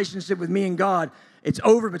my relationship with me and God, it's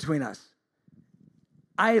over between us.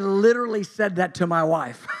 I literally said that to my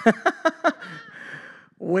wife.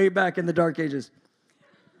 Way back in the dark ages.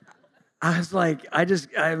 I was like,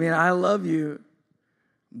 I love you,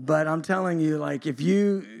 but I'm telling you, like, if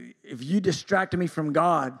you distract me from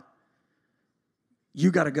God,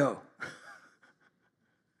 you got to go.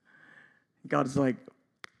 God's like,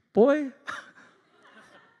 boy,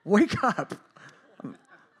 wake up.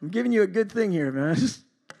 I'm giving you a good thing here, man. Just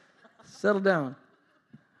settle down.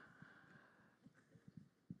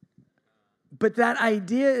 But that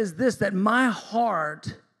idea is this, that my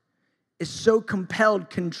heart is so compelled,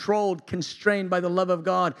 controlled, constrained by the love of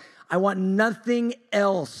God. I want nothing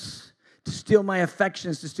else to steal my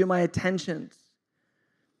affections, to steal my attentions.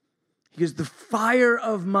 He goes, the fire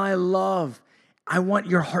of my love, I want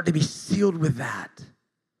your heart to be sealed with that.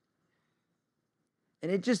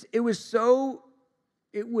 And it was so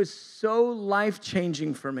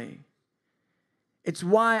life-changing for me. It's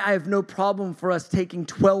why I have no problem for us taking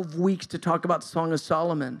 12 weeks to talk about Song of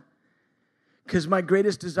Solomon. Because my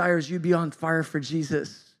greatest desire is you be on fire for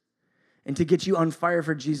Jesus. And to get you on fire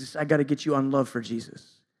for Jesus, I got to get you on love for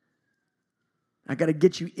Jesus. I got to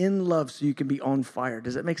get you in love so you can be on fire.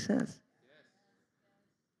 Does that make sense?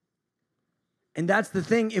 And that's the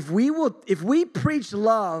thing. If we preach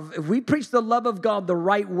love, if we preach the love of God the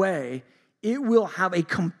right way, it will have a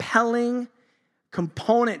compelling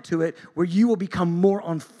component to it where you will become more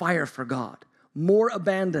on fire for God, more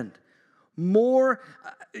abandoned, more,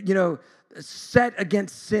 set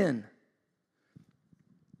against sin.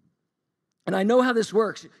 And I know how this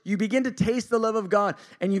works. You begin to taste the love of God,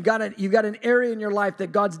 and you've got an area in your life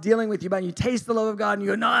that God's dealing with you about, and you taste the love of God, and you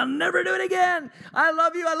go, no, I'll never do it again. I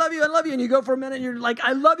love you, I love you, I love you. And you go for a minute, and you're like,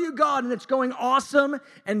 I love you, God, and it's going awesome.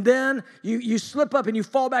 And then you slip up, and you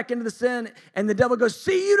fall back into the sin, and the devil goes,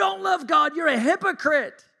 see, you don't love God. You're a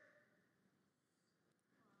hypocrite.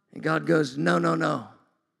 And God goes, no.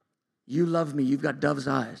 You love me. You've got dove's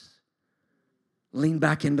eyes. Lean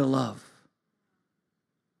back into love.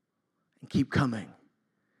 and keep coming.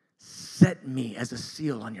 Set me as a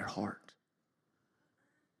seal on your heart.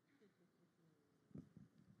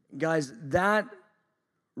 Guys, that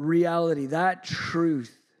reality, that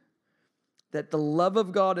truth, that the love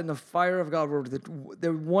of God and the fire of God were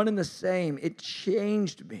they're one and the same, it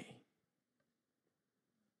changed me.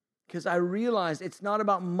 Because I realized it's not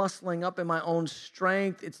about muscling up in my own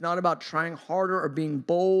strength. It's not about trying harder or being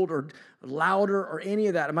bold or louder or any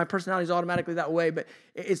of that. And my personality is automatically that way, but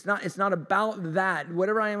it's not about that.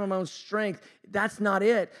 Whatever I am in my own strength, that's not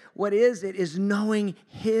it. What is it is knowing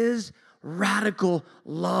His radical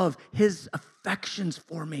love, His affections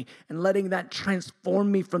for me, and letting that transform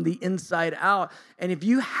me from the inside out. And if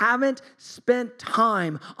you haven't spent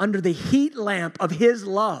time under the heat lamp of His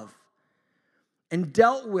love, and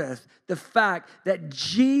dealt with the fact that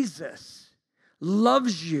Jesus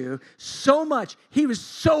loves you so much, He was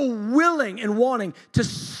so willing and wanting to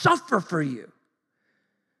suffer for you.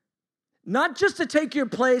 Not just to take your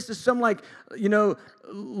place as some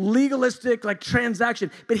legalistic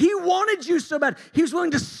transaction, but He wanted you so bad. He was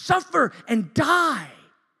willing to suffer and die.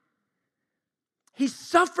 He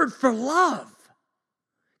suffered for love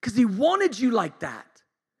because He wanted you like that.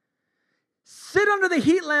 Sit under the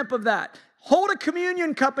heat lamp of that. Hold a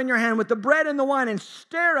communion cup in your hand with the bread and the wine and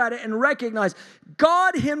stare at it and recognize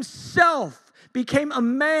God Himself became a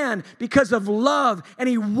man because of love, and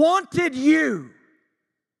He wanted you.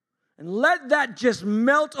 And let that just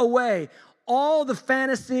melt away all the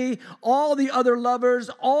fantasy, all the other lovers,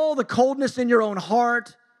 all the coldness in your own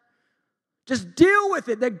heart. Just deal with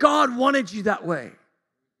it that God wanted you that way.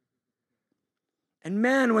 And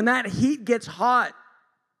man, when that heat gets hot,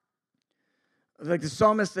 like the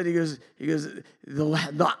psalmist said, he goes,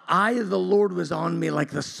 the eye of the Lord was on me like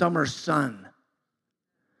the summer sun.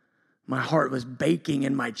 My heart was baking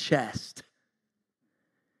in my chest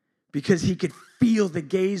because he could feel the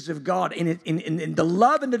gaze of God in the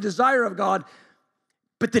love and the desire of God,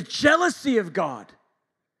 but the jealousy of God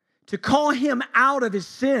to call him out of his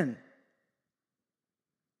sin.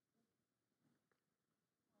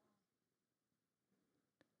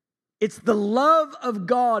 It's the love of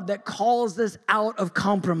God that calls us out of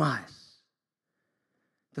compromise.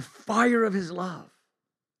 The fire of his love.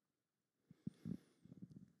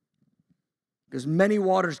 Because many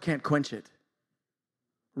waters can't quench it.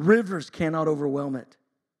 Rivers cannot overwhelm it.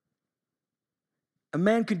 A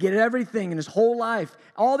man could get everything in his whole life,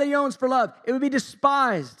 all that he owns for love. It would be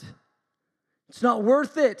despised. It's not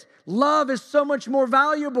worth it. Love is so much more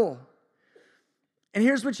valuable. And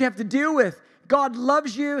here's what you have to deal with. God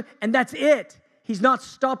loves you, and that's it. He's not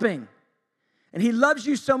stopping. And he loves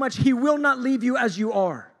you so much, he will not leave you as you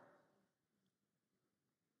are.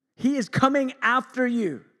 He is coming after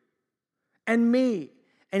you and me,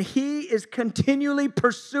 and he is continually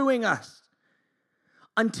pursuing us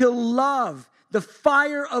until love, the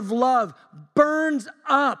fire of love, burns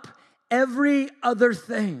up every other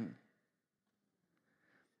thing.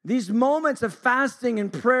 These moments of fasting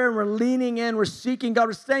and prayer, and we're leaning in, we're seeking God,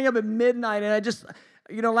 we're staying up at midnight, and I just,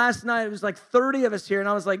 last night it was like 30 of us here, and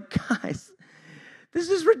I was like, guys, this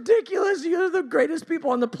is ridiculous. You're the greatest people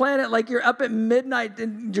on the planet. Like, you're up at midnight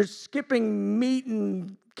and you're skipping meat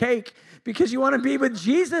and cake because you want to be with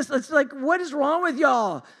Jesus. It's like, what is wrong with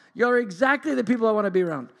y'all? Y'all are exactly the people I want to be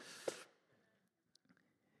around.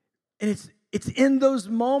 And it's in those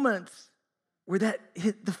moments where that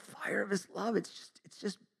hit the fire of his love. It's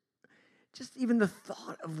just even the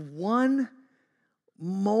thought of one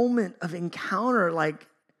moment of encounter, like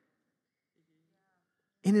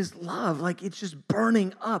in his love, like it's just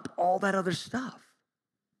burning up all that other stuff.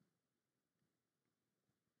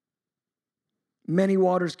 Many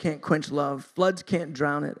waters can't quench love. Floods can't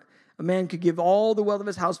drown it. A man could give all the wealth of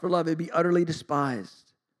his house for love. It'd be utterly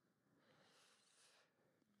despised.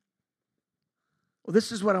 Well,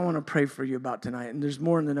 this is what I want to pray for you about tonight. And there's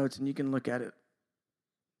more in the notes, and you can look at it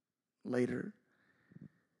later.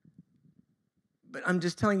 But I'm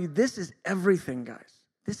just telling you, this is everything, guys.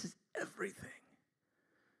 This is everything.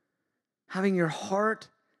 Having your heart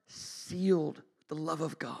sealed with the love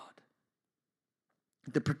of God.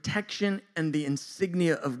 The protection and the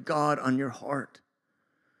insignia of God on your heart.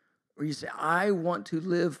 Where you say, I want to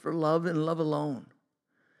live for love and love alone.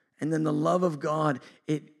 And then the love of God,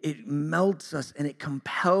 it melts us and it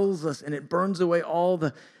compels us and it burns away all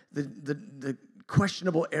the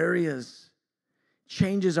questionable areas.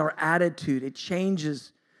 Changes our attitude. It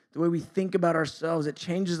changes the way we think about ourselves. It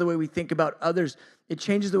changes the way we think about others. It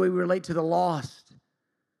changes the way we relate to the lost.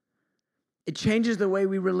 It changes the way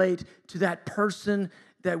we relate to that person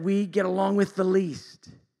that we get along with the least.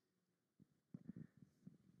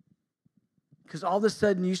 Because all of a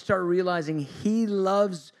sudden you start realizing he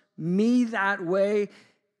loves me that way,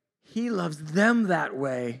 he loves them that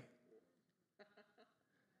way.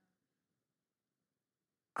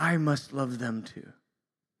 I must love them too.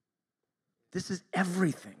 This is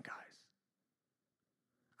everything, guys.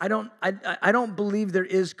 I don't believe there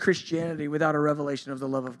is Christianity without a revelation of the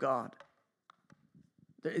love of God.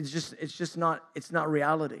 It's not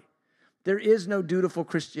reality. There is no dutiful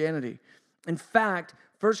Christianity. In fact,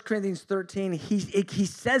 1 Corinthians 13, he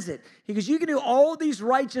says it. He goes, you can do all these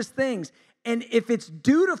righteous things, and if it's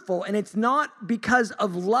dutiful and it's not because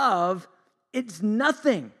of love, it's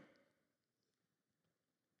nothing.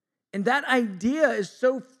 And that idea is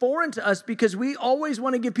so foreign to us because we always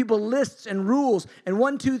want to give people lists and rules and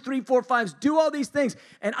 1, 2, 3, 4, 5s, do all these things.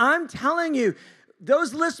 And I'm telling you,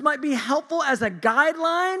 those lists might be helpful as a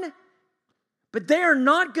guideline, but they are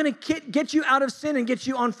not going to get you out of sin and get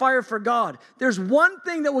you on fire for God. There's one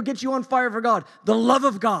thing that will get you on fire for God, the love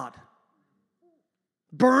of God.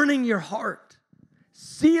 Burning your heart,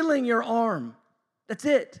 sealing your arm. That's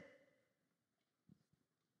it.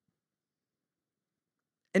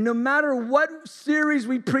 And no matter what series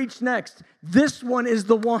we preach next, this one is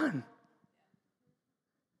the one.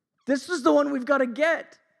 This is the one we've got to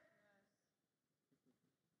get.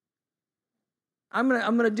 I'm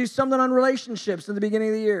gonna do something on relationships at the beginning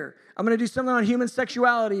of the year. I'm gonna do something on human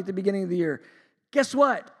sexuality at the beginning of the year. Guess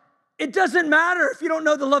what? It doesn't matter if you don't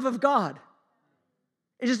know the love of God.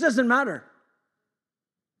 It just doesn't matter.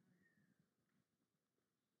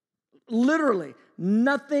 Literally,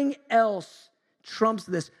 nothing else trumps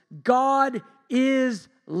this. God is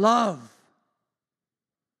love.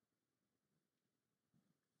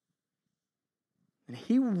 And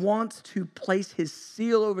he wants to place his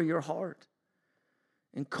seal over your heart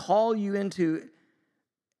and call you into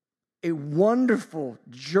a wonderful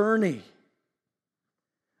journey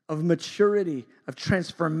of maturity, of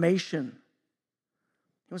transformation.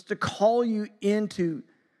 He wants to call you into,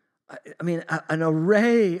 an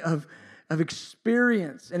array of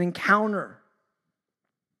experience and encounter.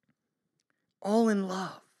 All in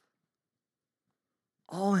love.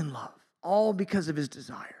 All in love. All because of his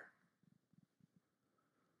desire.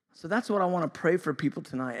 So that's what I want to pray for people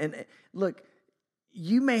tonight. And look,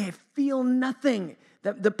 you may feel nothing.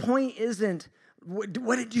 The point isn't,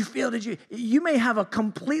 what did you feel? You may have a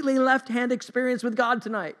completely left-hand experience with God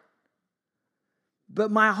tonight.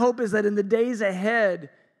 But my hope is that in the days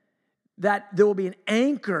ahead, that there will be an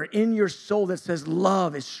anchor in your soul that says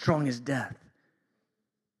love is strong as death.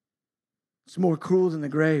 It's more cruel than the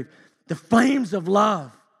grave. The flames of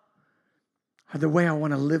love are the way I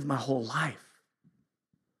want to live my whole life.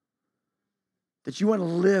 That you want to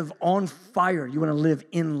live on fire. You want to live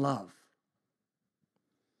in love.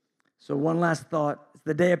 So one last thought. It's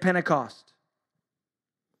the day of Pentecost.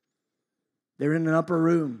 They're in an upper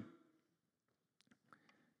room.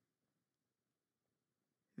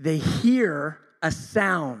 They hear a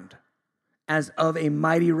sound as of a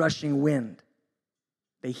mighty rushing wind.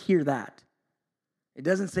 They hear that. It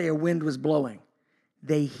doesn't say a wind was blowing.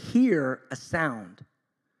 They hear a sound.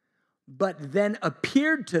 But then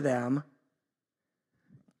appeared to them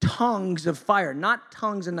tongues of fire. Not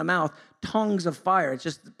tongues in the mouth, tongues of fire. It's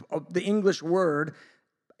just the English word.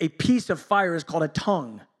 A piece of fire is called a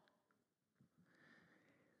tongue.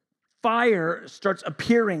 Fire starts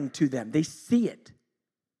appearing to them. They see it.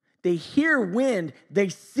 They hear wind. They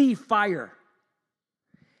see fire.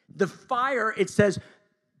 The fire, it says,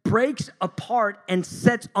 breaks apart and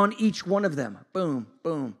sets on each one of them. Boom,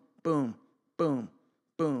 boom, boom, boom,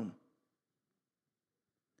 boom.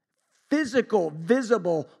 Physical,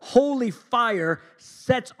 visible, holy fire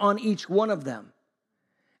sets on each one of them.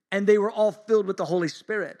 And they were all filled with the Holy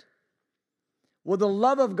Spirit. Well, the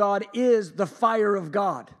love of God is the fire of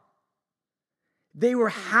God. They were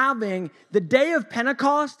having, the day of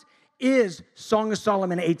Pentecost is Song of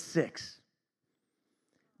Solomon 8:6.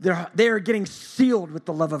 They are getting sealed with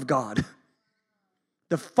the love of God.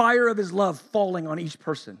 The fire of his love falling on each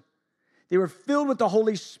person. They were filled with the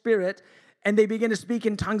Holy Spirit, and they began to speak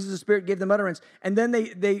in tongues as the Spirit gave them utterance. And then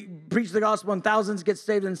they preached the gospel, and thousands get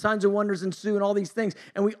saved, and signs and wonders ensue, and all these things.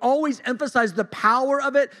 And we always emphasize the power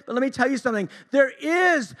of it. But let me tell you something. There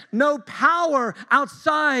is no power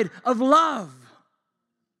outside of love.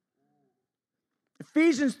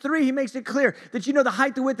 Ephesians 3, he makes it clear that you know the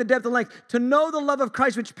height, the width, the depth, the length. To know the love of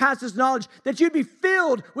Christ, which passes knowledge, that you'd be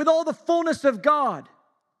filled with all the fullness of God.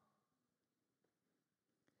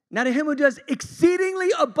 Now to him who does exceedingly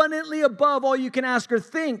abundantly above all you can ask or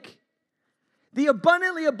think. The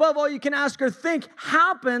abundantly above all you can ask or think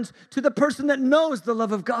happens to the person that knows the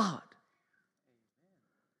love of God.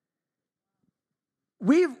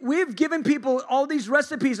 We've given people all these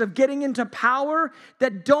recipes of getting into power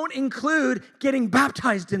that don't include getting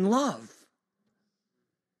baptized in love.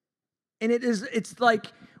 And it's like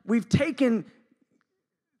we've taken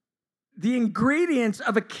the ingredients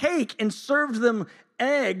of a cake and served them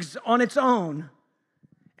eggs on its own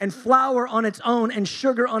and flour on its own and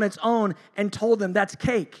sugar on its own and told them that's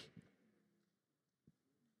cake.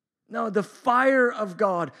 No, the fire of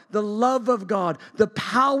God, the love of God, the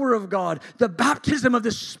power of God, the baptism of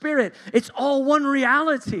the Spirit, it's all one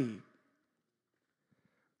reality.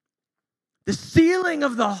 The sealing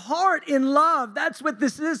of the heart in love, that's what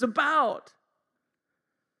this is about.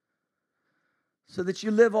 So that you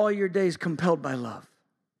live all your days compelled by love,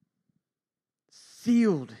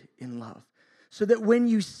 sealed in love. So that when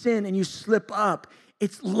you sin and you slip up,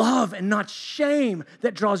 it's love and not shame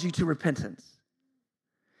that draws you to repentance.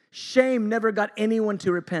 Shame never got anyone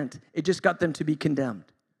to repent. It just got them to be condemned.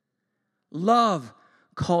 Love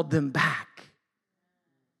called them back.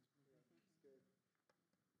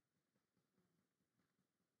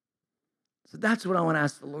 So that's what I want to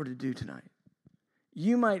ask the Lord to do tonight.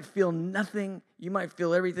 You might feel nothing. You might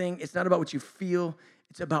feel everything. It's not about what you feel.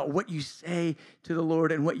 It's about what you say to the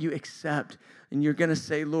Lord and what you accept. And you're going to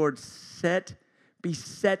say, Lord, be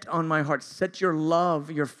set on my heart. Set your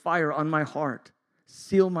love, your fire on my heart.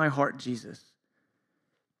 Seal my heart, Jesus.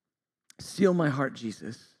 Seal my heart,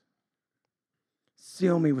 Jesus.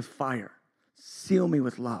 Seal me with fire. Seal me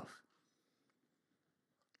with love.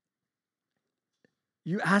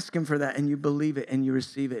 You ask him for that and you believe it and you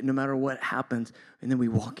receive it no matter what happens. And then we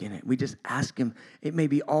walk in it. We just ask him. It may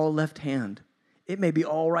be all left hand. It may be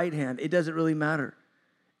all right hand. It doesn't really matter.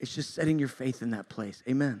 It's just setting your faith in that place.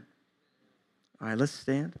 Amen. All right, let's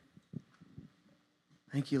stand.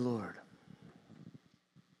 Thank you, Lord.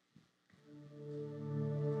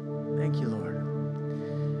 Thank you, Lord.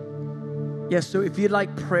 Yes, so if you'd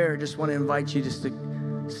like prayer, just want to invite you just to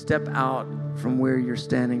step out from where you're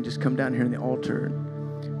standing. Just come down here in the altar.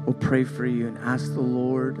 And we'll pray for you and ask the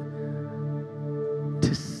Lord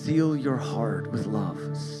to seal your heart with love.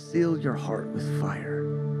 Seal your heart with fire.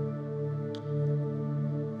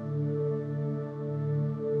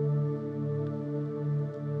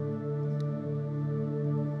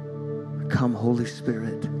 Come, Holy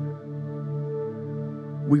Spirit.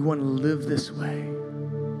 We want to live this way.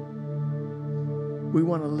 We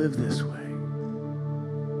want to live this way.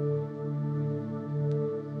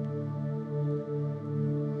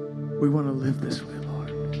 We want to live this way,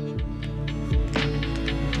 Lord.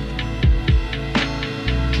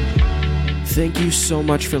 Thank you so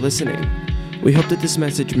much for listening. We hope that this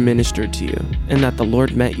message ministered to you and that the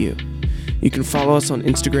Lord met you. You can follow us on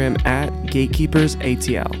Instagram at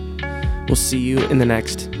GatekeepersATL. We'll see you in the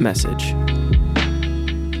next message.